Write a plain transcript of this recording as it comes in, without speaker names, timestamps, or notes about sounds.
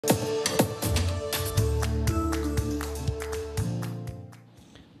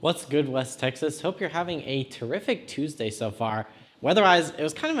What's good, West Texas? Hope you're having a terrific Tuesday so far. Weather-wise, it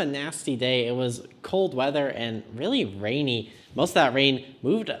was kind of a nasty day. It was cold weather and really rainy. Most of that rain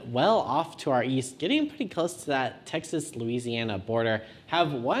moved well off to our east, getting pretty close to that Texas-Louisiana border.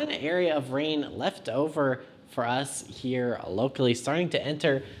 Have one area of rain left over for us here locally, starting to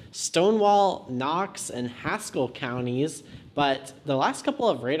enter Stonewall, Knox, and Haskell counties. But the last couple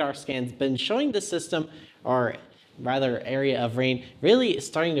of radar scans been showing the system, or rather area of rain, really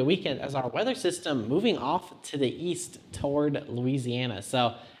starting to weaken as our weather system moving off to the east toward Louisiana.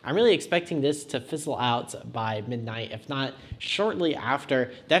 So I'm really expecting this to fizzle out by midnight, if not shortly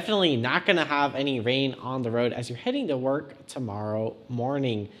after. Definitely not going to have any rain on the road as you're heading to work tomorrow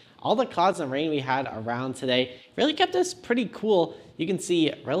morning. All the clouds and rain we had around today really kept us pretty cool. You can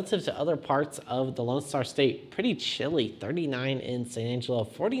see relative to other parts of the Lone Star State, pretty chilly. 39 in San Angelo,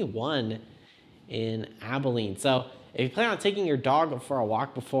 41 in Abilene. So if you plan on taking your dog for a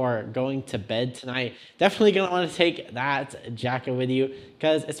walk before going to bed tonight, definitely going to want to take that jacket with you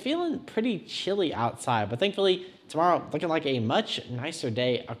because it's feeling pretty chilly outside. But thankfully, tomorrow looking like a much nicer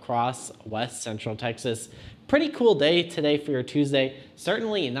day across West Central Texas. Pretty cool day today for your Tuesday.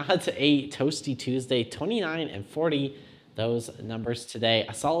 Certainly not a toasty Tuesday. 29 and 40, those numbers today.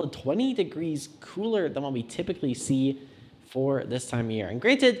 A solid 20 degrees cooler than what we typically see for this time of year. And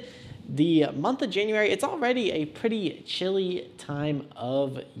granted, the month of January, it's already a pretty chilly time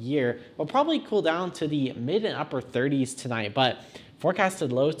of year. We'll probably cool down to the mid and upper 30s tonight, but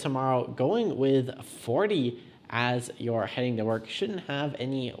forecasted lows tomorrow going with 40 as you're heading to work. Shouldn't have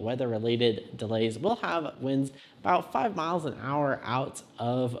any weather-related delays. We'll have winds about 5 miles an hour out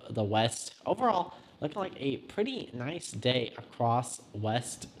of the west. Overall, looking like a pretty nice day across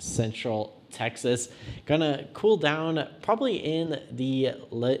West Central Texas. Gonna cool down probably in the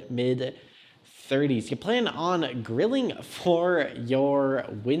mid 30s. You plan on grilling for your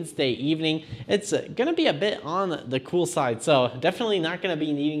Wednesday evening. It's gonna be a bit on the cool side, so definitely not gonna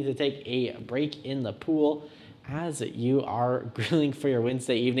be needing to take a break in the pool as you are grilling for your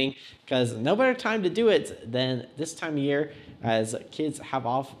Wednesday evening, because no better time to do it than this time of year as kids have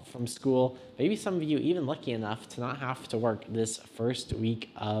off from school. Maybe some of you even lucky enough to not have to work this first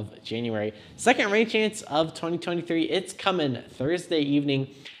week of January. Second rain chance of 2023, it's coming Thursday evening.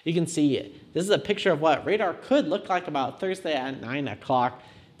 You can see this is a picture of what radar could look like about Thursday at 9 o'clock.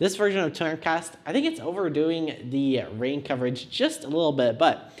 This version of Twintercast, I think it's overdoing the rain coverage just a little bit,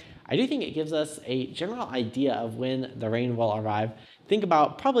 but I do think it gives us a general idea of when the rain will arrive. Think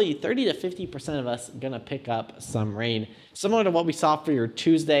about probably 30 to 50% of us gonna pick up some rain. Similar to what we saw for your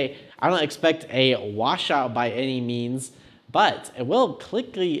Tuesday, I don't expect a washout by any means, but it will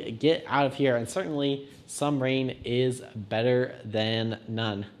quickly get out of here, and certainly some rain is better than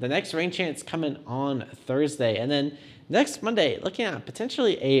none. The next rain chance coming on Thursday, and then next Monday, looking at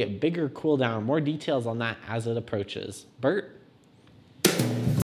potentially a bigger cool down. More details on that as it approaches. Bert?